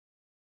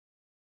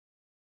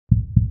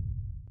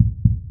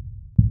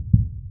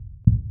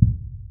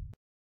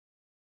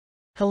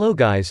Hello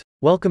guys,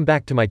 welcome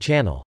back to my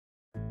channel.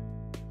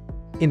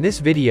 In this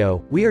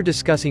video, we are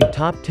discussing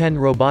top 10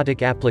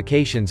 robotic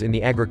applications in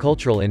the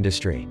agricultural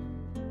industry.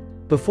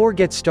 Before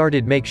get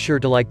started, make sure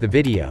to like the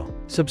video,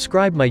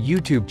 subscribe my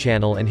YouTube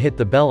channel and hit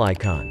the bell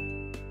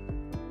icon.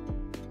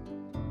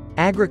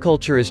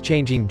 Agriculture is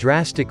changing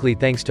drastically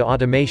thanks to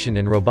automation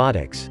and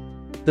robotics.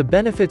 The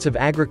benefits of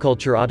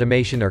agriculture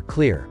automation are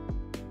clear.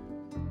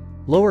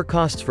 Lower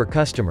costs for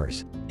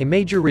customers, a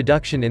major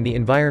reduction in the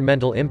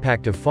environmental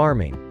impact of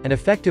farming, and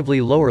effectively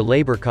lower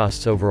labor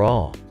costs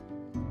overall.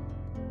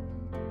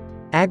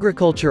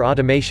 Agriculture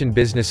automation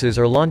businesses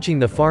are launching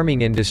the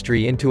farming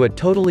industry into a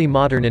totally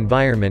modern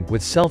environment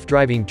with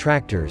self-driving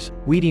tractors,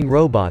 weeding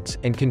robots,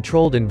 and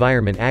controlled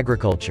environment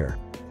agriculture.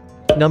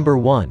 Number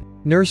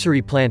 1.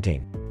 Nursery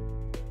planting.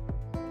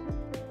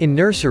 In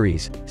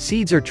nurseries,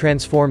 seeds are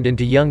transformed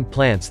into young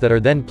plants that are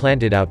then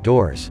planted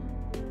outdoors.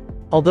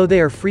 Although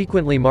they are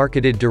frequently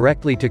marketed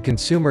directly to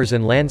consumers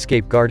and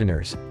landscape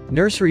gardeners,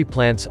 nursery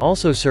plants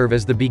also serve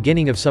as the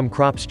beginning of some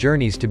crops'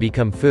 journeys to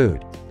become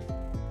food.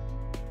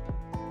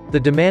 The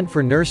demand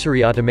for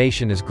nursery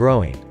automation is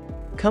growing.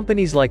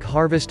 Companies like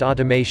Harvest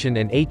Automation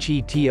and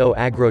HETO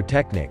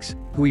Agrotechnics,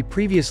 who we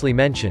previously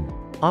mentioned,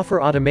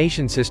 offer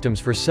automation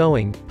systems for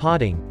sowing,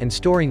 potting, and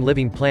storing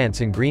living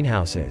plants in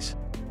greenhouses.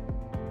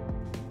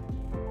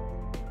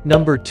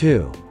 Number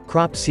 2.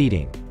 Crop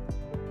seeding.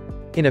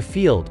 In a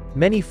field,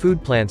 many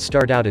food plants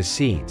start out as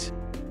seeds.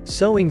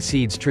 Sowing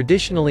seeds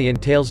traditionally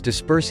entails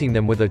dispersing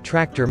them with a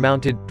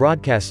tractor-mounted,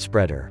 broadcast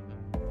spreader.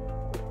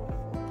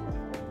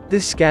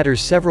 This scatters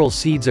several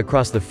seeds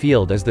across the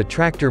field as the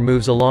tractor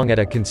moves along at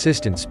a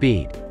consistent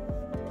speed.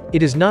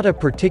 It is not a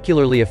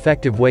particularly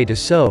effective way to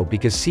sow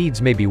because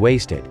seeds may be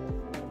wasted.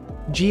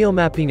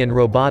 Geomapping and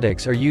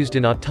robotics are used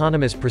in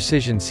autonomous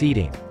precision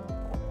seeding.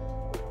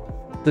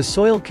 The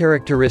soil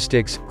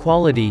characteristics,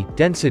 quality,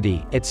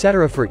 density,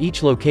 etc. for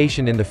each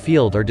location in the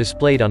field are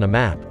displayed on a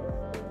map.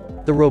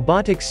 The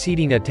robotic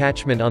seeding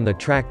attachment on the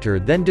tractor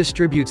then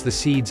distributes the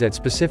seeds at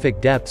specific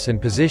depths and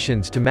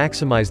positions to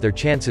maximize their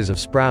chances of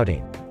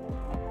sprouting.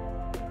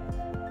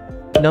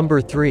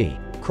 Number 3.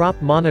 Crop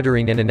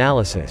monitoring and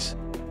analysis.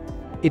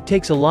 It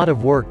takes a lot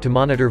of work to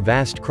monitor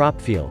vast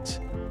crop fields.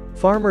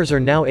 Farmers are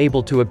now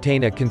able to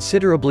obtain a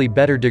considerably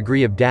better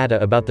degree of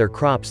data about their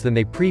crops than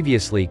they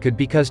previously could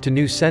because to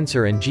new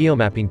sensor and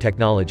geomapping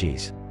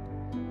technologies.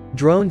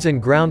 Drones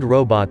and ground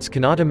robots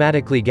can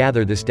automatically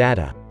gather this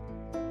data.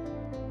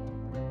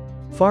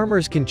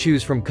 Farmers can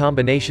choose from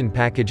combination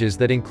packages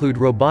that include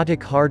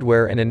robotic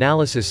hardware and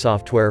analysis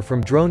software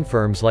from drone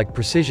firms like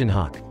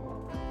PrecisionHawk.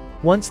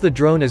 Once the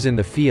drone is in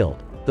the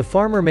field, the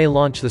farmer may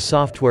launch the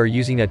software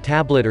using a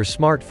tablet or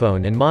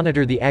smartphone and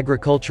monitor the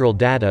agricultural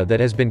data that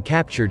has been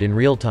captured in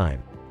real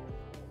time.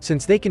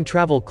 Since they can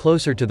travel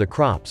closer to the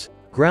crops,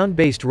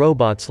 ground-based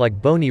robots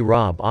like Boney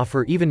Rob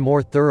offer even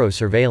more thorough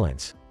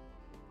surveillance.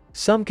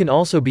 Some can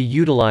also be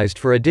utilized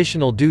for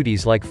additional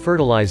duties like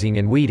fertilizing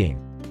and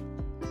weeding.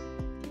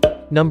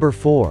 Number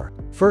 4.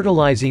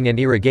 Fertilizing and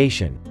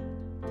irrigation.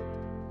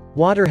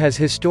 Water has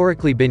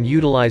historically been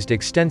utilized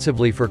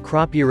extensively for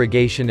crop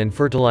irrigation and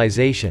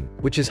fertilization,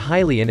 which is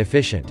highly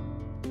inefficient.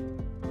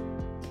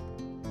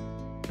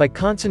 By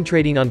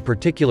concentrating on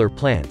particular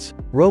plants,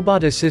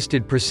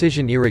 robot-assisted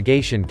precision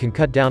irrigation can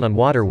cut down on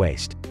water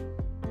waste.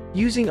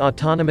 Using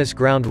autonomous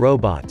ground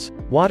robots,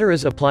 water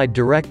is applied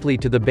directly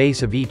to the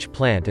base of each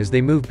plant as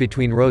they move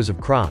between rows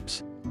of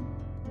crops.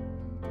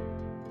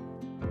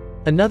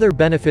 Another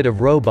benefit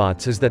of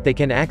robots is that they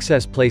can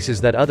access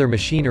places that other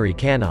machinery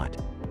cannot.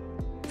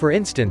 For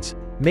instance,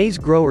 maize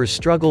growers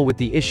struggle with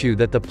the issue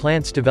that the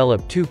plants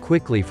develop too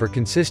quickly for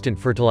consistent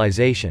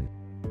fertilization.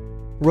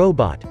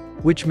 Robot,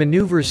 which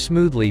maneuvers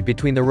smoothly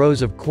between the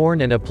rows of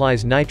corn and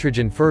applies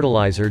nitrogen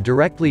fertilizer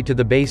directly to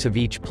the base of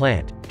each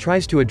plant,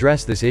 tries to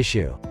address this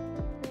issue.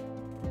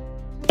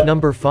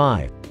 Number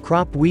 5.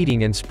 Crop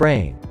weeding and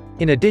spraying.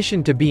 In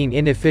addition to being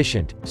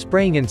inefficient,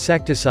 spraying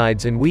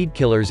insecticides and weed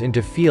killers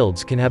into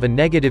fields can have a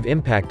negative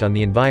impact on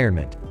the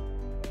environment.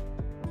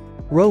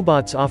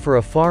 Robots offer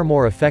a far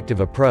more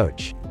effective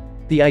approach.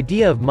 The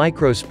idea of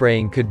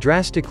microspraying could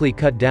drastically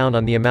cut down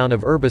on the amount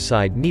of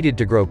herbicide needed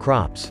to grow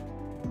crops.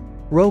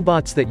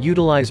 Robots that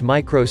utilize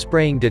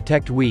microspraying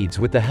detect weeds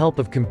with the help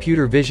of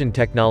computer vision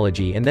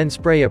technology and then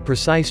spray a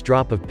precise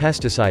drop of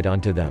pesticide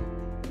onto them.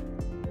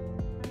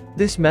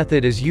 This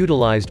method is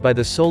utilized by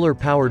the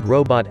solar-powered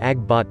robot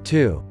Agbot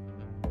 2.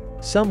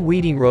 Some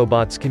weeding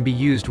robots can be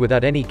used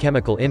without any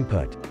chemical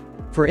input.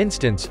 For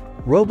instance,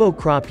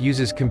 RoboCrop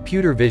uses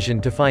computer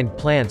vision to find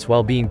plants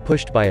while being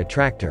pushed by a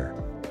tractor.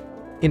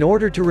 In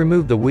order to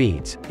remove the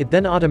weeds, it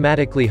then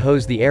automatically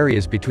hoes the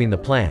areas between the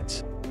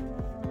plants.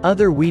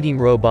 Other weeding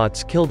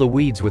robots kill the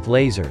weeds with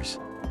lasers.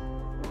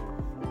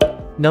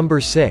 Number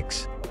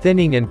 6.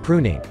 Thinning and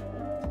pruning.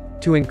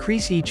 To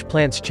increase each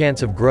plant's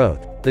chance of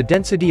growth, the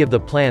density of the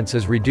plants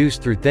is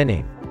reduced through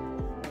thinning.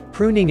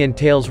 Pruning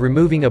entails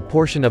removing a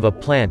portion of a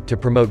plant to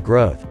promote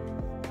growth.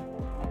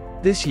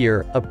 This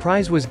year, a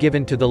prize was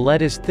given to the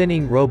lettuce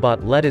thinning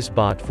robot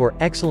LettuceBot for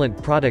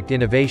excellent product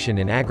innovation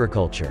in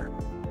agriculture.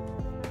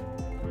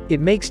 It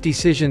makes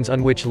decisions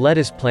on which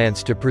lettuce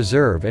plants to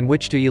preserve and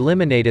which to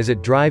eliminate as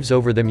it drives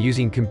over them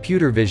using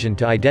computer vision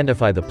to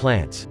identify the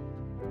plants.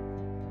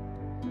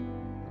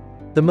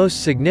 The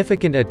most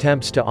significant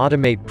attempts to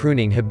automate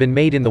pruning have been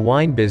made in the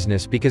wine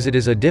business because it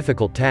is a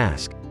difficult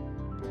task.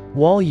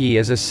 Walyi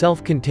is a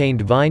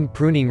self-contained vine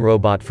pruning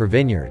robot for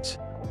vineyards.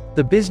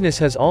 The business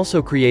has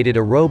also created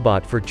a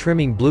robot for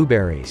trimming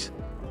blueberries.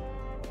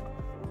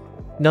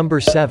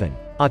 Number 7.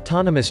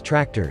 Autonomous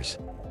tractors.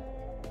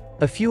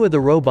 A few of the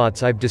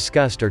robots I've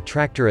discussed are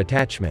tractor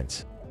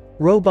attachments.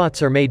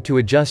 Robots are made to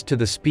adjust to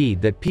the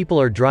speed that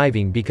people are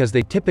driving because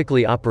they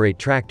typically operate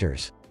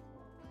tractors.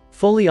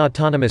 Fully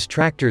autonomous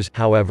tractors,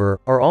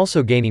 however, are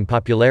also gaining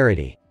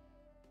popularity.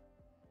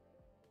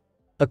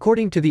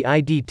 According to the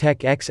ID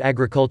Tech X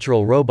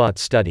agricultural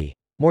robots study,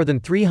 more than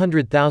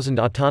 300,000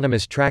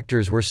 autonomous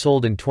tractors were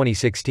sold in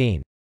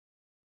 2016.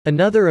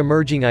 Another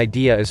emerging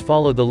idea is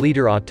follow the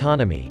leader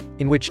autonomy,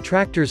 in which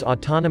tractors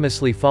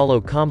autonomously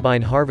follow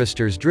combine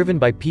harvesters driven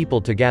by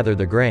people to gather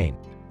the grain.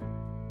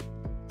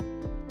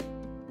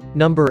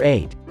 Number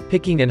 8.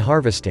 Picking and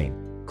harvesting.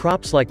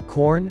 Crops like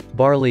corn,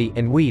 barley,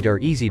 and wheat are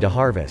easy to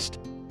harvest.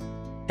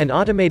 An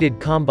automated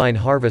combine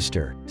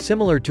harvester,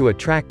 similar to a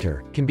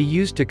tractor, can be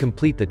used to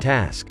complete the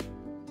task.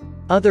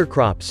 Other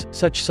crops,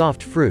 such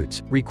soft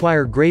fruits,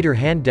 require greater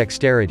hand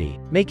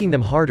dexterity, making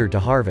them harder to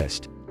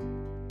harvest.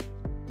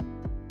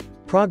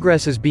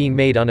 Progress is being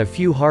made on a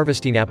few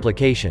harvesting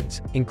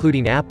applications,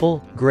 including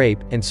apple, grape,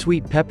 and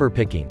sweet pepper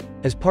picking,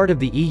 as part of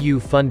the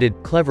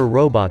EU-funded Clever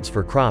Robots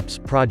for Crops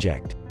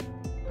project.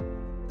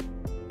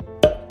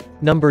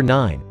 Number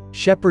 9.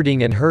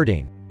 Shepherding and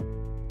herding.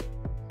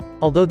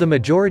 Although the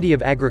majority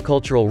of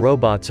agricultural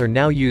robots are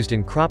now used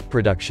in crop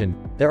production,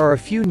 there are a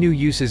few new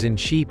uses in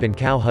sheep and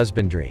cow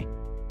husbandry.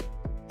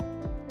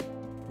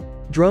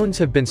 Drones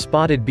have been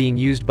spotted being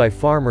used by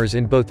farmers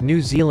in both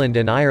New Zealand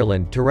and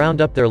Ireland to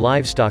round up their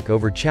livestock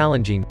over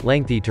challenging,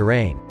 lengthy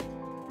terrain.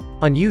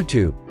 On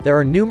YouTube, there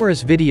are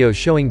numerous videos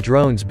showing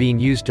drones being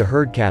used to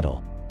herd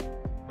cattle.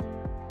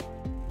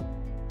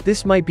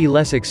 This might be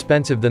less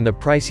expensive than the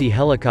pricey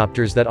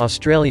helicopters that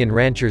Australian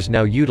ranchers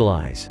now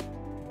utilize.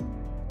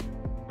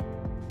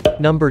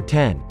 Number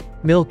 10.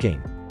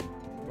 Milking.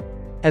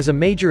 As a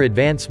major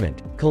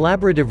advancement,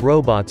 collaborative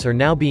robots are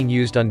now being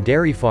used on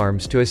dairy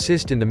farms to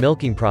assist in the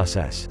milking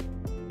process.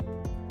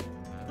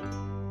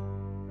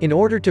 In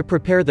order to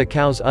prepare the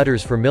cow's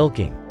udders for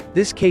milking,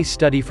 this case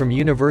study from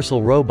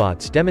Universal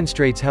Robots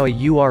demonstrates how a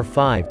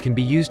UR5 can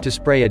be used to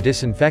spray a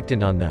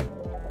disinfectant on them.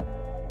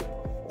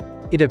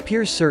 It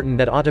appears certain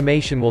that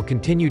automation will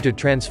continue to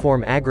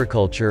transform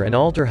agriculture and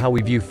alter how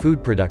we view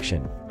food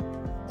production.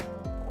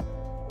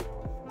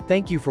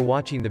 Thank you for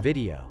watching the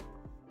video.